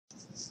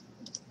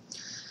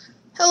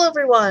Hello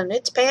everyone,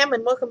 it's Pam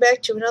and welcome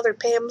back to another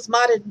Pam's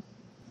Modded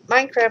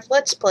Minecraft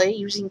Let's Play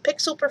using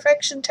Pixel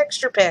Perfection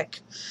Texture Pack.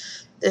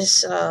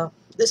 This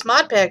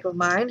mod pack of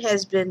mine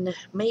has been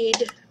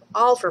made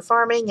all for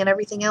farming and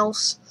everything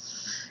else.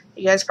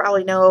 You guys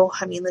probably know,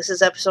 this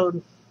is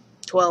episode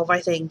 12, I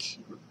think.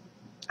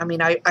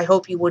 I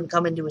hope you wouldn't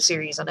come into a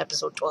series on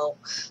episode 12.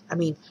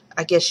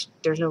 I guess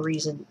there's no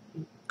reason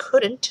you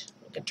couldn't.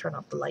 I can turn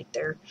off the light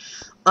there.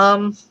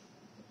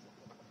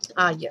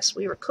 Yes,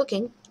 we were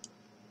cooking.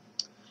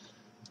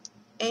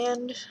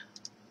 And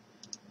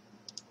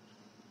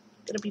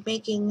gonna be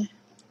making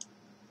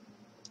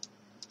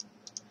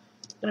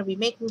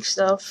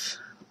stuff.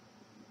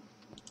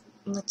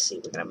 Let's see,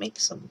 we're gonna make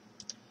some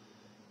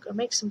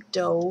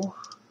dough.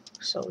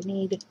 So we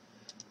need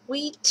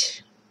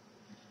wheat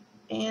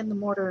and the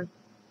mortar.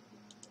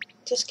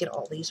 Just get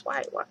all these.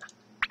 Why?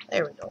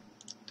 There we go.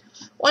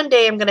 One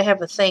day I'm gonna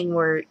have a thing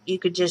where you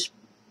could just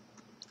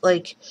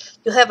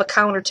you'll have a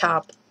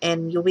countertop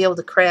and you'll be able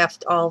to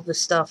craft all the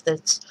stuff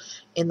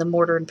that's in the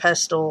mortar and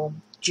pestle,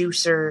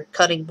 juicer,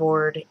 cutting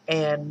board,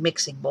 and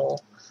mixing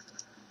bowl.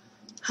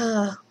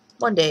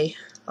 One day.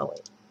 Oh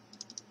wait.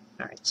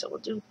 Alright, so we'll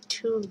do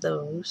 2 of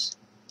those.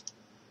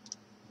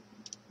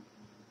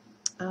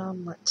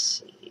 Let's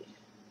see.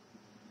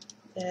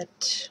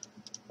 That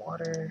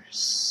water,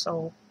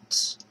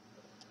 salt,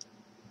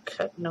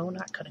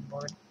 not cutting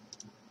board.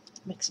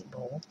 Mixing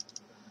bowl.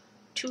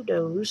 2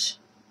 doughs.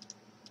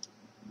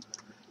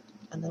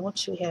 And then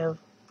once we have,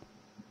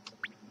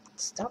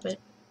 stop it,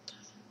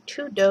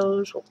 2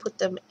 doughs, we'll put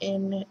them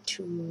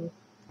into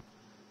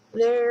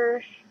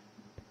there.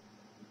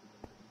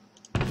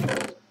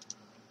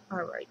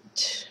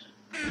 Alright.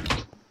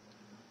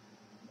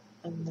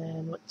 And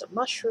then with the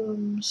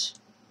mushrooms,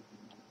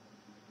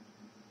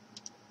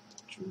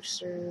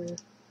 juicer,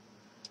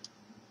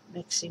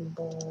 mixing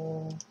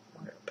bowl,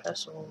 mortar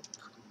pestle.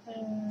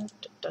 Alright.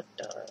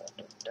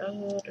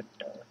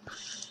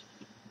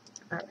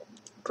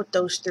 Put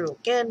those through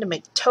again to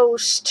make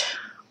toast.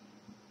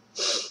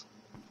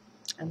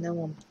 And then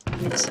we'll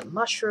need some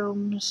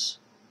mushrooms.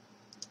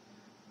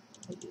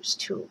 We'll use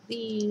 2 of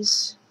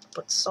these.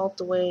 Put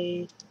salt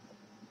away.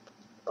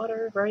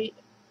 Butter, right?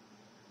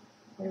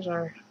 Where's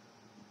our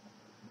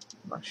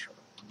mushroom?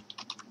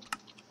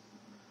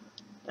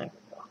 There we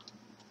go.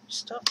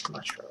 Stuffed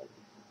mushroom.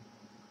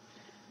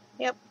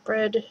 Yep,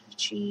 bread,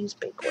 cheese,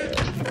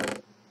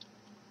 bakeware.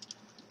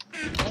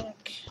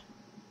 Back.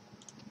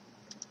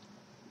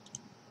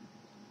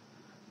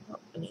 Oh,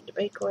 we need the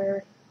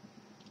bakeware.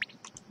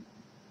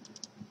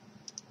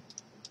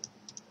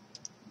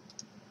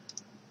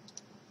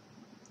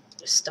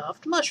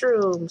 Stuffed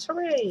mushrooms,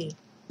 hooray!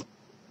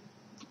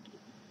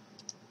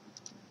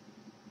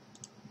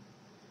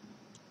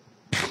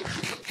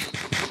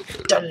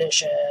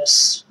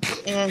 Delicious!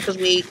 And because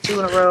we ate 2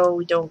 in a row,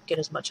 we don't get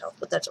as much health,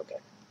 but that's okay.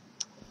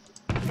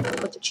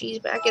 Put the cheese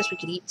back. I guess we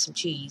could eat some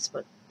cheese,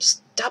 but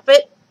stop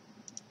it!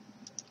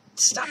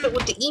 Stop it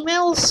with the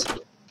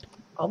emails!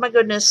 Oh my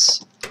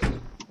goodness.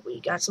 We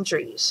got some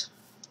trees.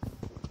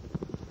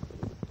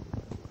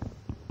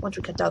 Once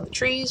we cut down the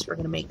trees, we're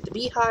going to make the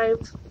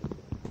beehive.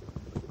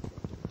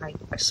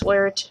 I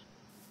swear it.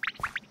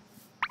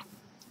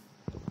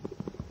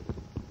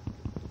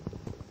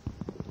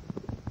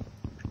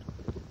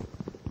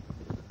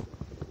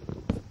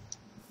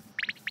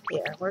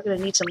 Yeah, we're going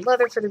to need some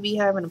leather for the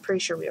beehive, and I'm pretty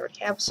sure we already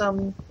have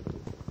some,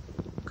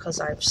 because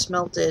I've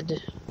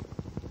smelted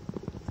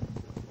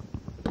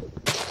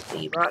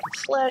the rotten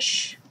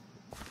flesh.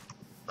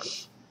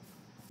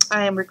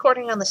 I am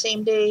recording on the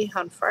same day,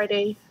 on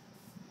Friday,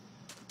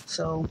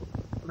 so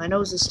my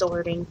nose is still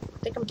hurting. I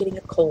think I'm getting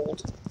a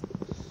cold.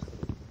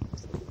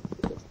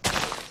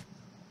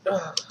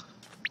 Ugh.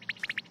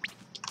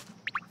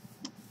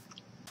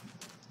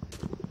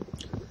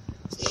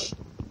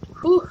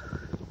 Whew.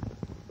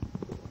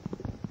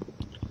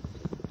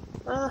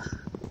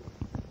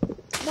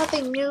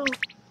 Nothing new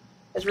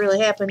has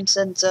really happened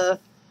since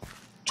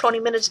 20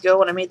 minutes ago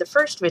when I made the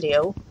first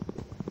video,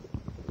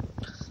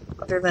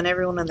 other than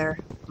everyone and their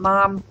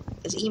mom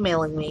is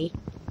emailing me.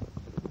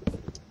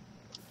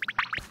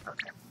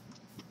 Okay.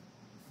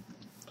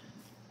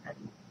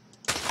 I'm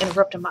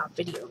interrupting my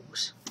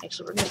videos.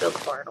 Actually, we're going to build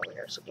a barn over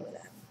here, so give me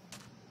that.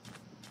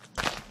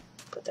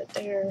 Put that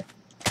there.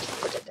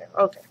 Put that there.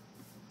 Okay.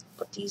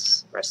 Put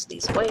these, rest of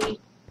these away.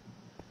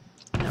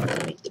 Now we're going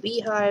to make the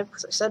beehive,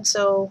 because I said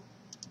so.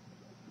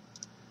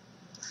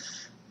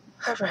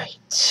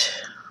 Alright.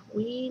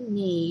 We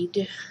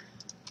need,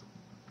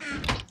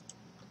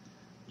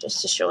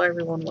 just to show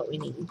everyone what we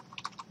need.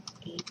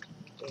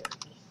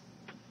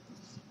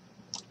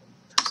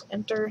 Press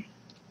enter.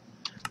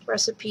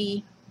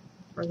 Recipe.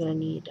 We're going to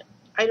need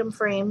item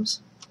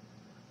frames.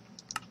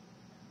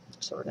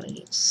 So we're going to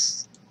need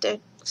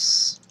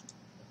sticks.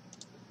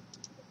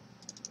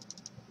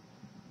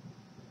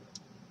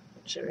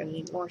 Actually, we're going to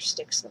need more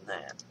sticks than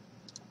that.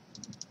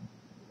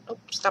 Oh,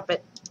 stop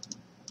it.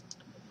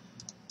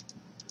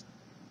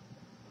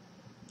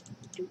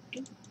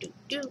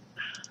 Do.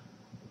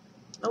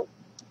 Nope.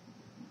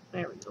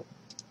 There we go.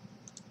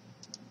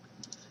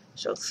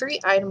 So 3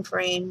 item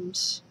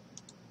frames.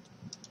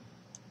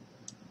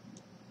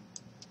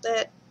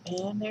 That,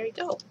 and there you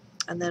go.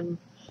 And then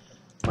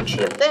once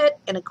you have that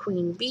and a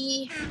queen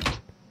bee,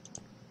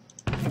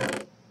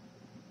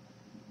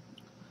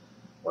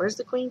 where's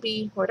the queen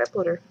bee? Where'd I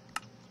put her?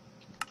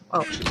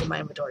 Oh, she's in my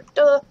inventory.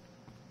 Duh!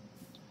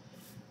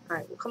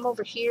 Alright, we'll come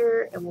over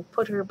here and we'll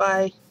put her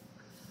by,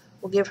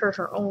 we'll give her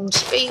her own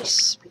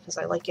space because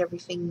I like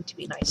everything to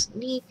be nice and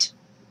neat.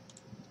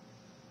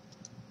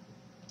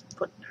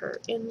 Put her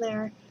in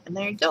there, and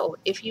there you go.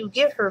 If you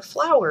give her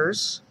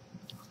flowers,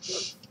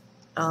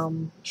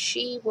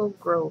 she will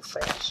grow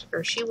fast,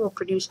 or she will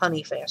produce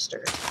honey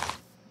faster.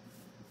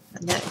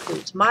 And that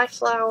includes my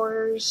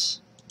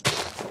flowers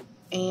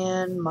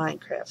and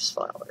Minecraft's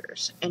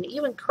flowers, and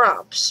even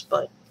crops,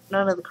 but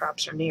none of the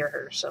crops are near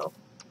her, so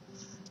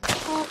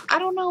well, I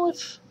don't know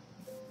if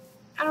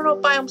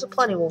Biomes of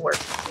Plenty will work.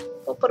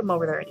 We'll put them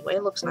over there anyway.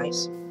 It looks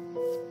nice.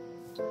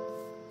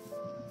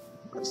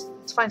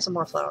 Let's find some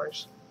more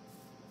flowers.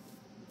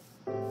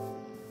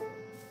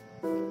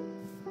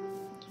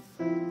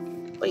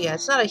 But yeah,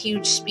 it's not a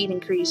huge speed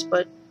increase,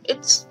 but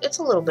it's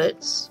a little bit.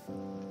 It's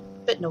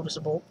a bit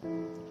noticeable.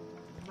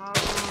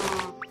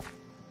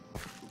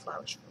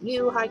 Flowers from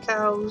you, hi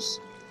cows.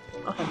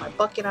 I'll have my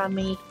bucket on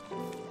me.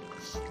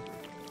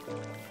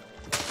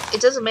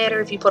 It doesn't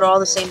matter if you put all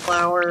the same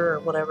flower or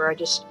whatever. I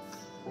just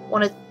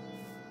want it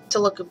to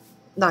look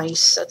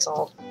nice, that's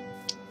all.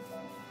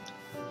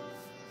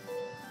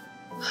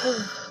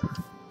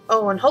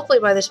 Oh, and hopefully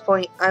by this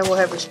point I will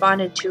have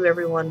responded to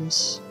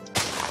everyone's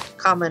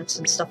comments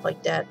and stuff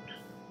like that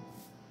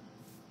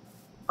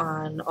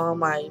on all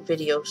my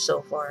videos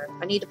so far.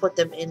 I need to put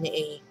them in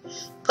a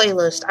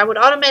playlist. I would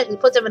automatically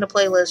put them in a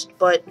playlist,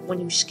 but when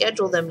you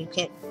schedule them, you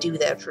can't do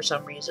that for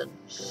some reason.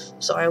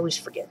 So I always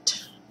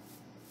forget.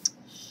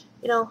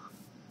 You know,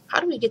 how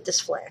do we get this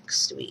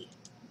flax? Do we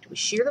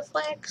shear the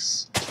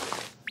flax?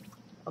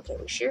 Okay,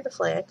 we shear the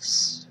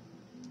flax.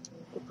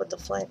 We put the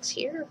flax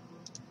here.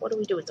 What do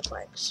we do with the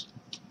flax?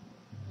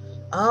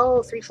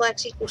 Oh, 3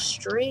 flax equals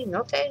string.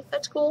 Okay,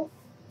 that's cool.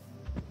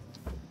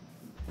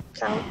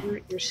 Cow,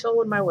 you're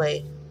so in my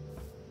way.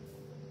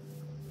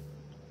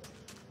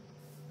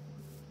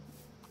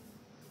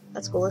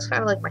 That's cool. That's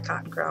kind of like my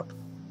cotton crop.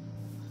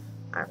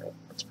 Alright,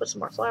 let's put some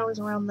more flowers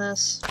around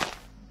this.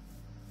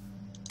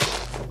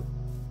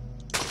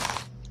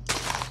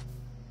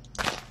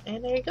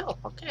 And there you go.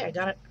 Okay, I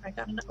got it.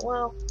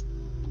 Well,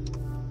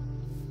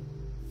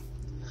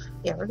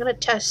 yeah, we're gonna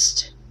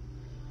test.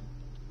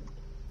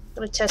 I'm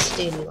gonna test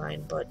the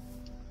dandelion, but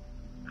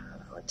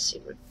let's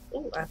see.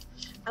 Ooh,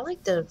 I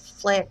like the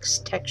flax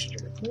texture.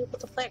 Can we put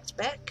the flax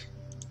back?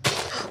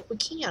 We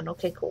can.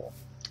 Okay, cool.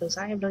 Because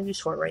I have no use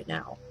for it right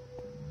now.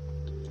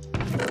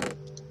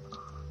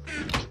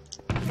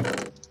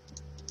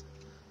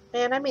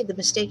 Man, I made the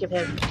mistake of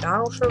having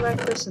McDonald's for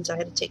breakfast since I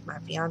had to take my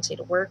fiance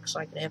to work so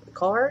I could have the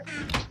car.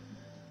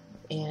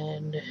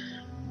 And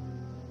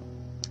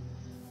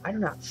I do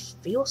not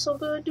feel so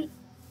good.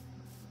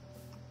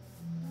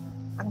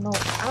 I don't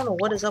know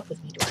what is up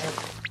with me.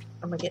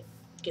 Am I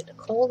getting a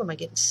cold? Am I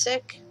getting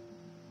sick?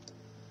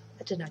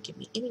 That did not give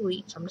me any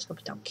wheat, so I'm just gonna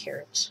put down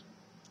carrots.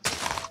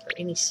 Or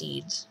any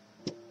seeds.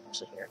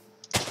 So here.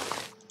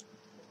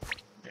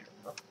 There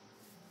we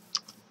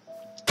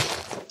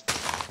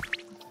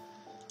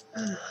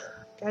go.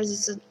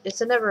 Guys,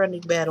 it's a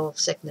never-ending battle of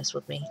sickness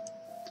with me.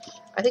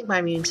 I think my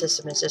immune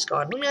system is just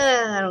gone,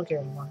 nah, I don't care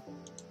anymore.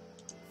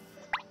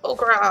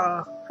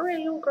 Okra!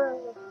 Hooray, okra!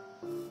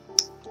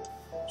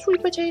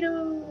 Sweet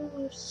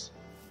potatoes!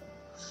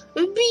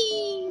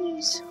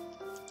 Bees!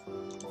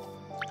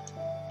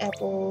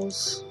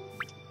 Apples.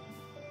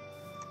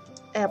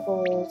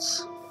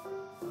 Apples.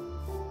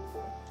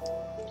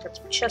 Got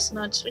some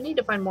chestnuts. We need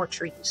to find more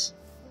trees.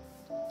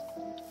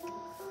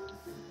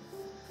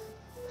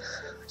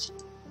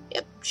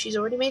 Yep, she's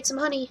already made some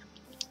honey.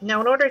 Now,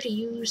 in order to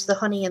use the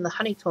honey in the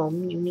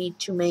honeycomb, you need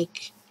to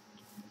make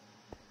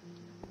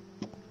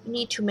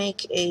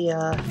a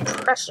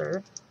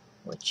presser,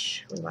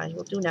 which we might as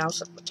well do now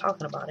since we're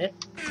talking about it.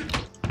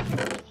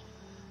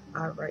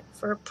 Alright,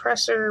 for a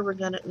presser, we're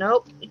gonna...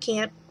 Nope, we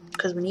can't,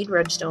 because we need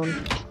redstone.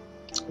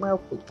 Well,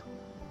 poop.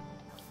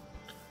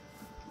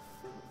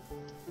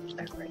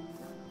 Alright.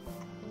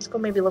 Let's go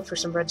maybe look for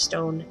some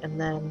redstone, and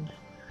then...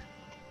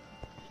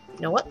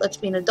 You know what? Let's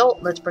be an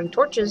adult. Let's bring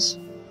torches.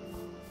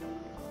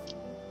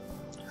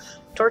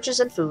 Torches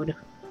and food.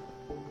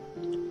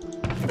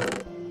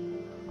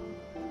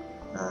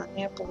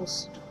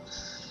 Apples.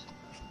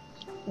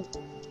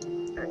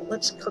 Alright,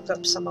 let's cook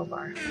up some of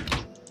our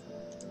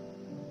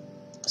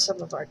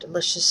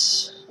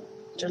delicious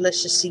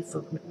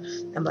seafood.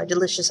 And by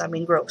delicious I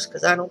mean gross,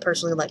 because I don't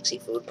personally like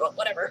seafood, but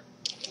whatever.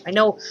 I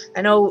know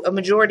a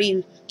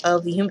majority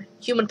of the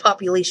human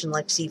population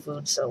likes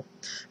seafood, so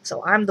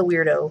I'm the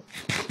weirdo.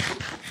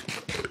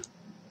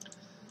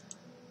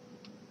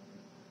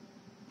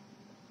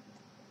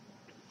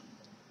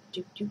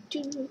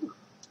 Do.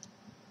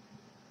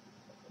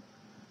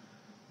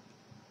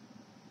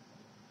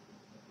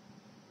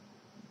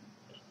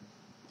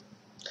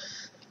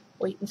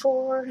 Waiting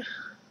for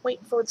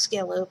the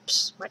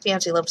scallops. My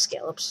fiance loves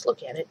scallops.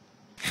 Look at it.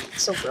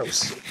 It's so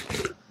gross.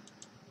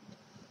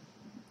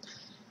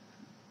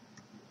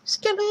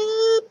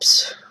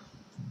 Scallops!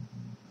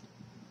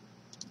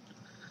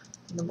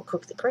 And then we'll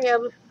cook the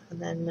crab, and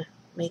then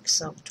make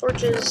some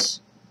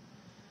torches.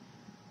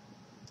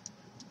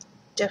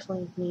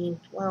 Definitely need,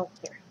 well,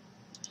 here.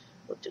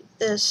 We'll do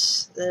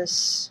this,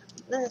 this,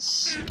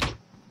 this.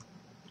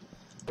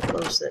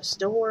 Close this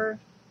door.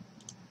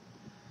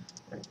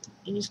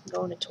 These can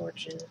go into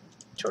torches.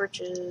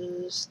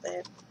 Torches,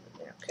 that,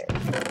 okay.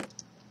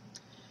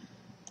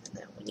 And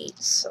then we need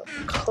some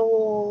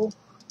coal.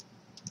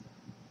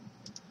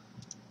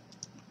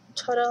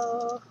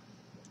 Ta-da!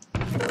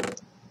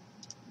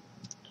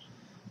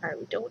 Alright,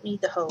 we don't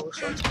need the hoe,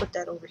 so let's put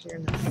that over here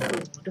in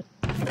the food.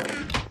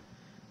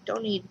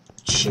 Don't need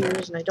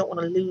shears, and I don't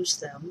want to lose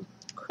them.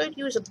 Could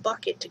use a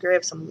bucket to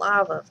grab some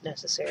lava if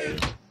necessary.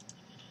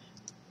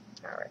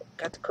 Alright,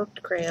 got the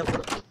cooked crab.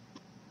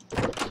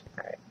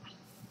 Alright.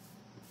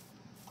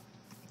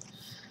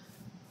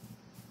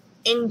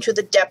 Into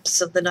the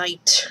depths of the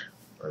night.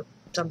 Or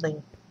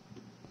something.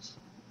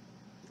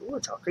 Ooh,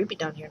 it's all creepy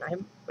down here, and I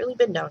haven't really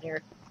been down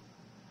here.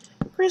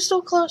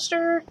 Crystal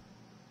cluster!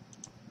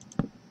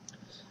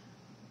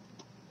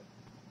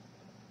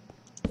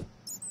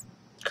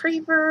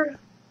 Creeper.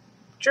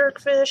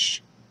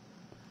 Jerkfish.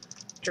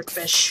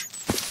 Jerkfish.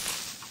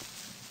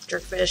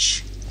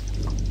 Jerkfish.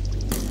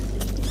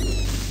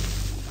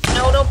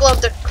 No, don't blow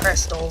up the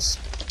crystals.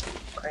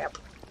 Crap.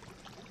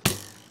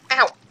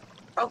 Ow!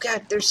 Oh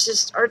god, there's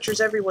just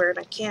archers everywhere and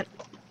I can't...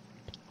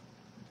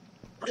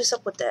 What is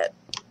up with that?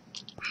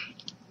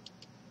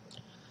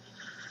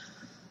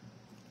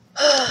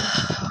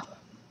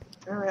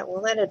 Alright,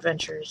 well that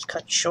adventure is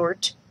cut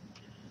short.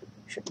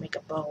 Should make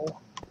a bow.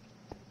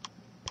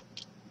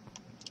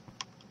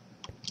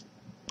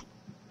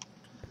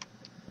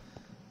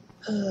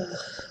 I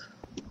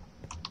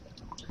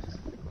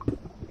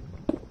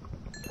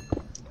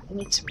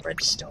need some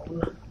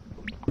redstone.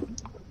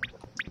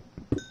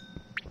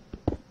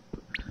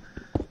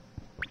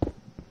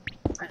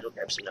 I'll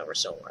grab some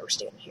redstone while we're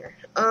standing here.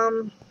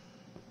 Alright,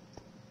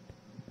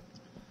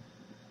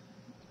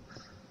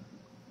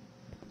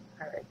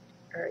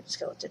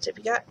 skeletons. Have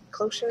you got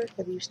closer?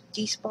 Have you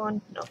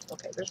despawned? No.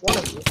 Okay, there's one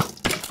of you.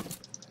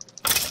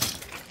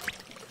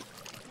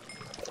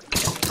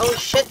 Oh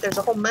shit, there's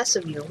a whole mess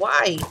of you.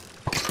 Why?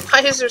 Why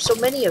is there so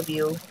many of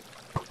you?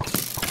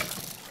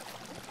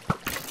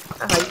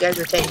 Ah, you guys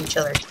are attacking each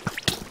other.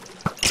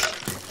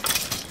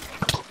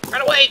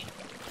 Run away!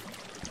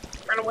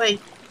 Run away!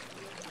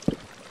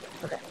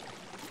 Okay.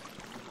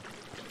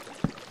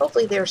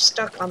 Hopefully they're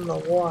stuck on the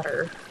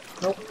water.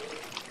 Nope.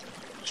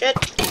 Shit!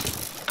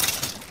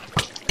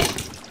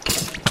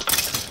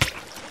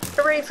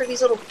 Hooray for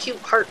these little cute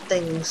heart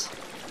things.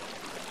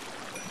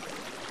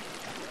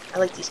 I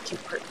like these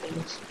cute heart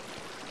things.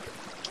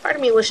 Part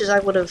of me wishes I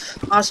would have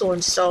also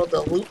installed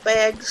the loot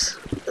bags,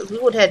 because we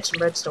would have had some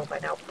redstone by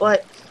now,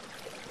 but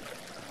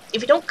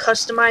if you don't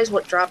customize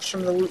what drops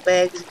from the loot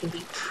bags, it can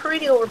be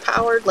pretty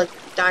overpowered, like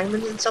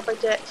diamonds and stuff like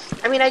that.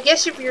 I mean, I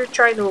guess if you're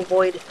trying to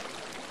avoid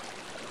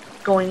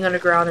going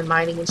underground and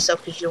mining and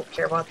stuff because you don't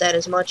care about that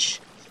as much,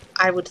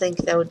 I would think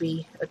that would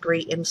be a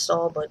great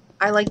install, but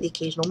I like the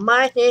occasional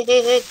mining.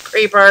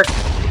 Creeper!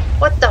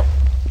 What the...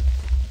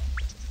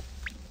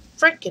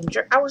 Frickin'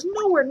 jerk. I was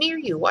nowhere near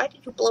you. Why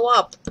did you blow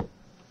up?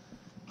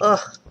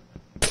 Ugh.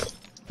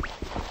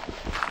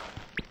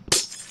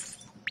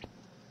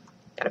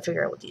 Gotta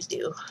figure out what these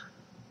do.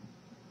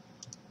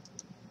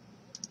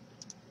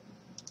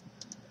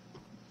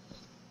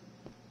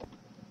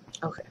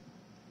 Okay.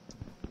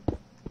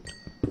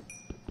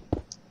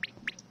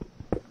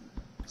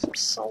 Some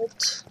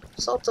salt.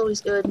 Salt's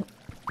always good.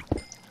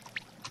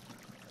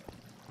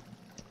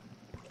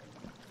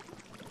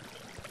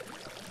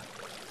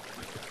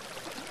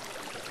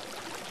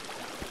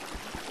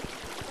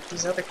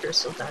 These other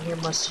crystals down here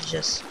must have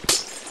just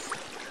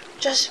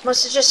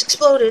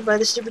exploded by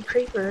the stupid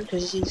creeper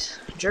because he's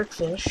a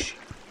jerkfish.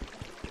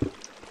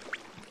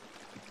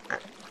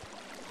 Right.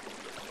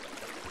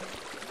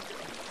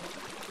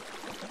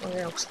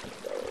 Where else can we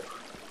go?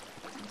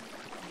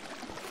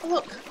 Oh,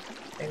 look,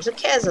 there's a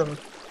chasm.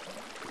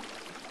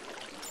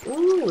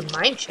 Ooh,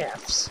 mine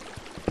shafts.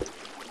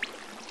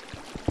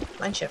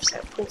 Mine shafts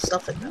have cool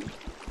stuff in them.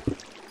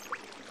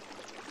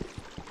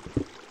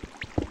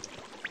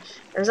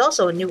 There's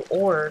also a new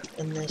ore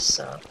in this,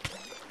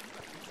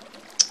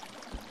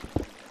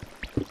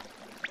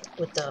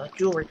 with the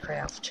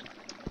Jewelrycraft.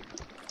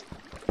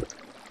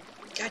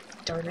 God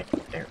darn it.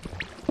 There.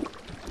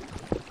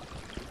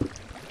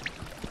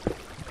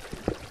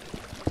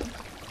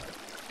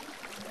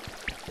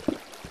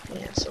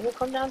 Yeah, so we'll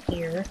come down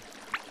here.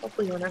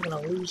 Hopefully we're not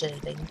going to lose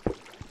anything.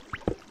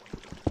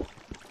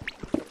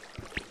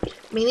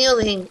 I mean, the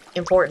only thing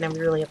important I'm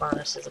really about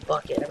us is a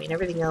bucket. I mean,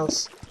 everything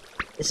else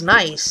is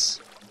nice.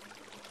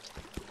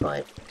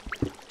 But,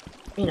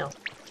 you know,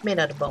 it's made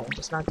out of bones.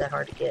 It's not that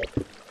hard to get.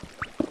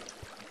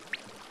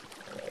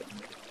 Alright.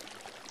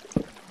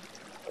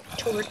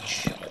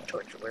 Torch.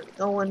 Torch, where Where are we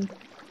going?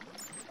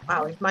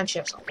 Wow, there's mine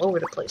shafts all over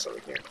the place over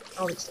here.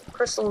 All these little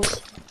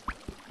crystals.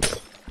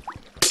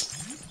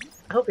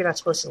 I hope you're not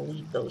supposed to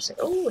leave those.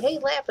 Oh, hey,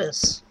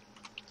 lapis.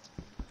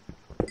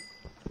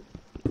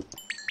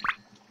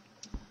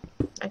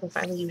 I can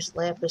finally use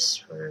lapis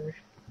for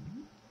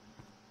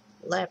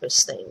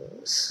lapis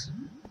things.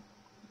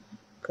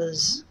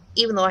 Because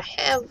even though I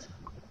have...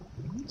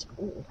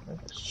 Ooh,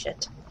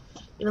 shit.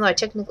 Even though I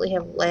technically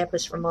have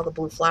lapis from all the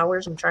blue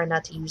flowers, I'm trying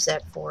not to use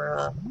that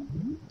for,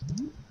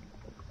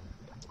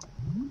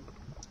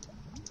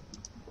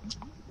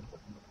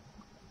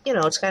 you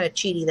know, it's kind of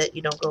cheaty that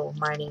you don't go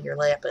mining your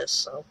lapis,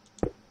 so...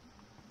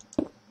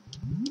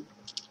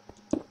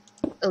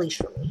 At least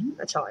for me.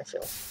 That's how I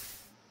feel.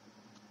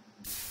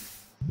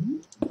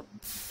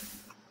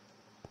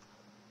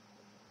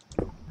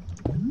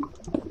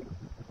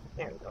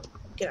 There we go.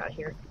 Get out of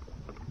here.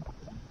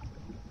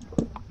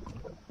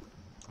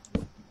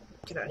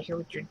 Get out of here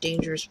with your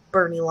dangerous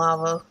burny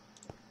lava.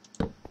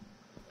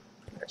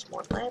 There's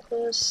more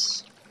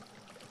lapis.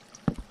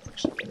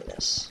 Actually, give me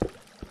this.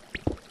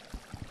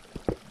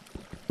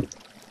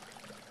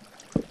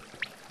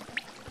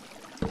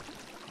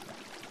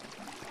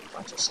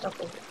 Lots of stuff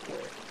over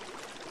here.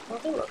 Oh,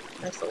 hey, look.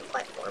 Nice little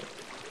platform.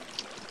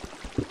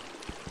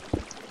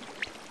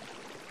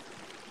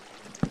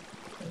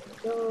 There we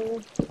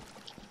go.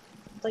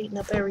 Lighten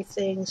up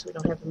everything so we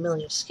don't have a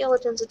million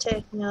skeletons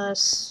attacking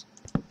us.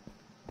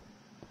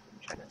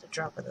 Try not to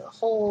drop into the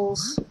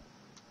holes.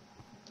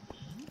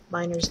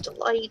 Miner's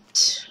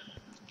Delight.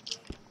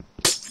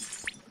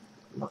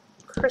 More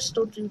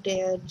crystal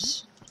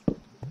doodads.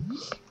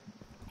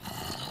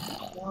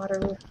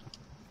 Water.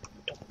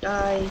 Don't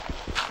die.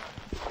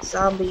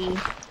 Zombie.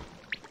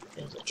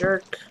 There's a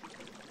jerk.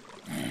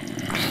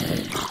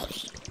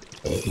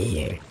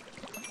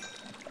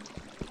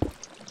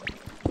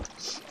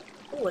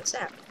 Ooh, what's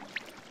that?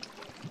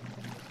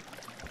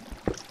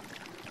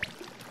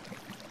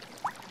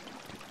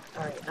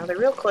 Alright, now the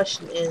real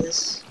question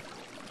is...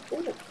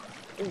 Ooh,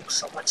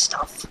 so much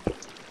stuff.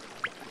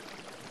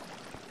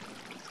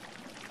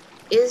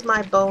 Is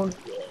my bone...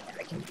 Yeah,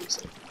 I can use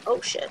it.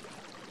 Oh, shit.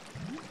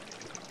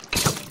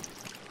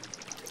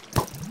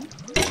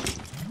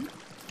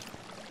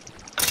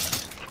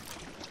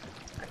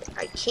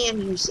 I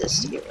can use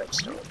this to get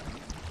redstone.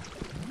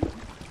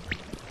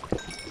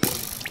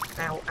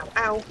 Ow, ow,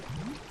 ow.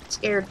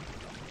 Scared.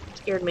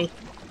 Scared me.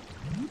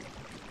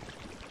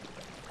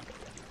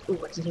 Ooh,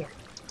 what's in here?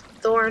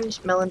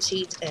 Thorns, melon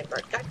seeds, and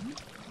bird. God,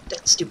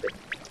 that's stupid.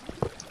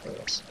 There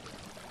it is.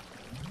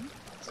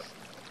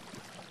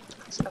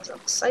 I was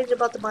excited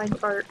about the mine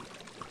part.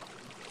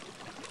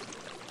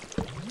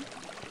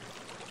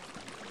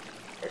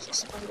 There's a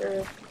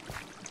spider.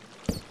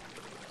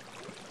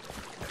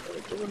 Not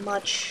really doing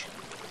much.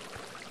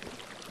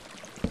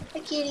 Hi,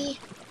 kitty.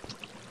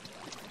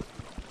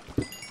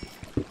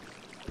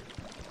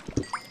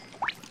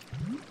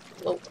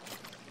 Whoa.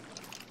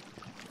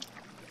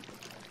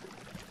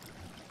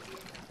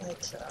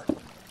 Let's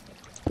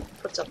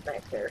put something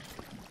back there.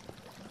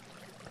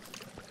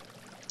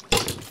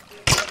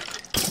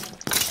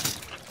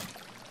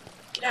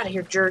 Get out of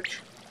here, jerk.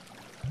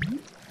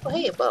 Oh,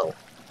 hey, a bow.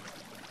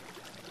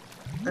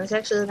 And it's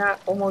actually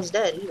not almost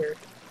dead either.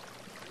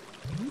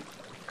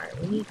 Alright,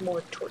 we need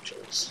more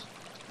torches.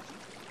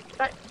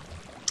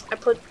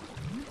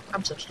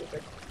 I'm so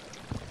stupid.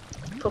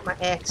 Put my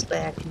axe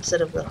back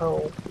instead of the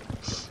hoe.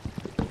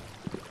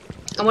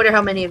 I wonder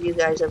how many of you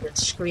guys have been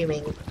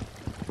screaming.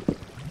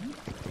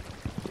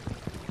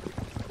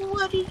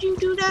 What did you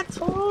do that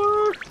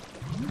for?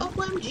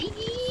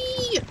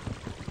 OMG!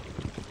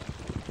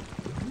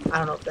 I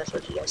don't know if that's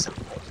what you guys sound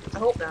like. I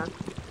hope not.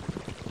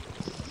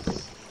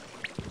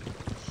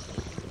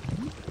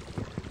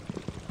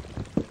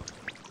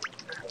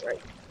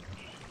 Alright.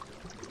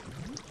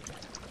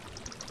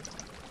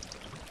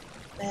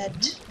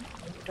 That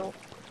I don't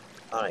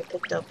thought I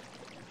picked up.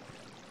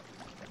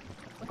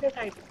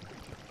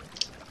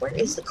 Where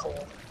is the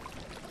coal?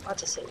 I'll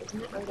just say,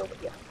 isn't it right over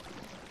here?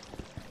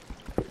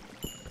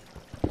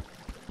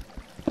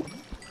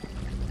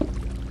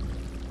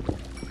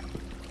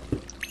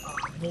 Oh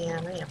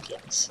man, I am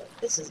getting sick.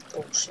 This is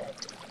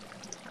bullshit.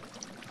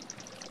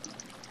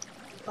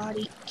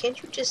 Body,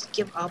 can't you just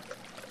give up?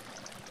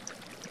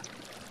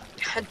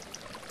 God,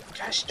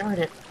 gosh darn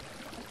it.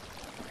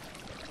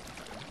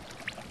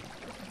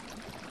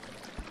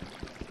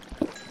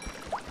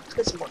 Let's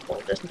get some more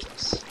coal, just in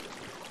case.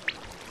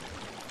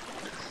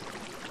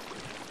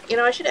 You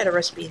know, I should add a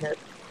recipe that...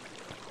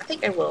 I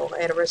think I will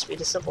add a recipe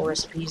to simple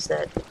recipes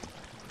that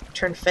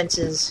turn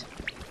fences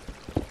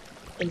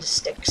into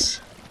sticks.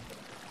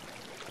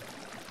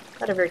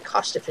 Not a very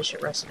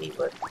cost-efficient recipe,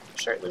 but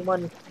certainly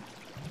one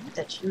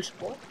that's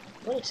useful.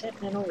 What is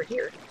happening over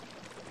here?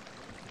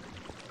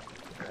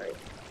 Alright.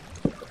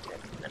 Put that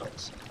in the middle.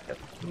 So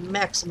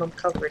maximum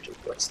coverage.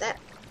 What's that?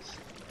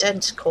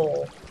 Dense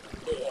coal.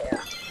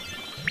 Yeah.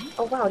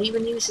 Oh wow, it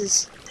even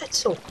uses... That's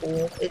so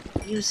cool. It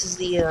uses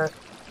the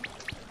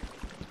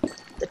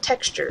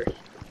texture.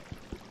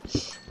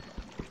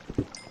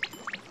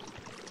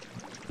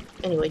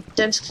 Anyway,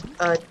 dense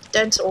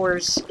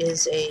ores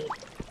is a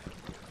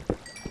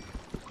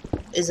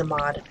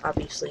mod,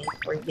 obviously,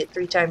 where you get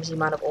 3 times the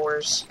amount of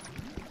ores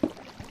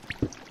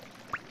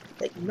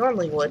that you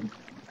normally would.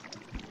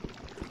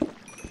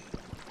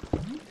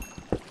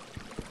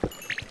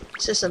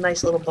 It's just a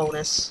nice little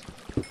bonus.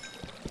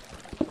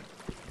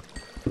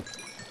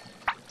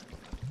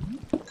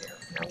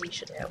 Now we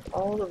should have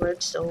all the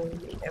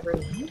redstone we ever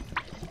need,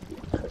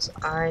 because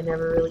I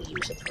never really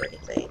use it for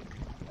anything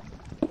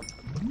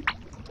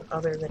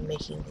other than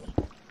making the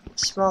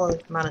small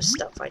amount of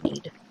stuff I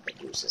need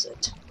that uses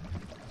it.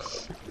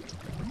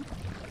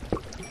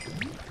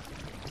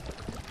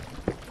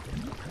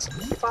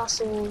 Some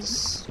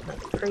fossils,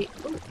 another crate.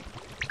 Ooh, I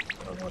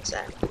don't know what's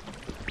that.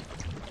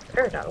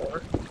 Peridot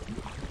ore.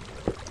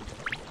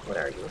 What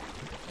are you?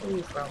 Where are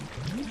you from?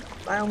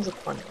 Biomes of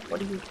Plunder. What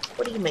do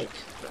you make?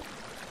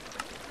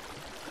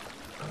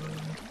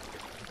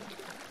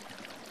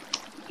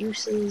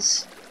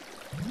 Uses.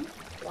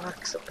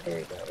 Blocks of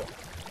peridot.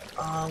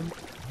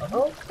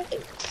 Okay.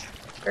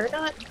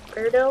 Peridot?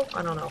 Peridot?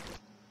 I don't know.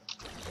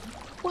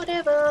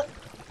 Whatever.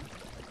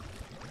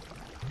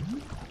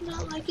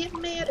 Not like it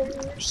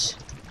matters.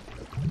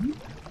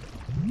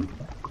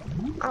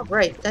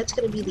 Alright, that's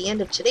going to be the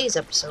end of today's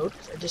episode.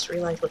 I just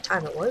realized what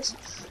time it was.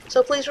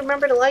 So please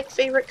remember to like,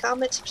 favorite,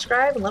 comment,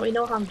 subscribe, and let me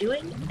know how I'm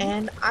doing.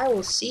 And I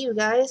will see you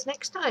guys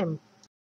next time.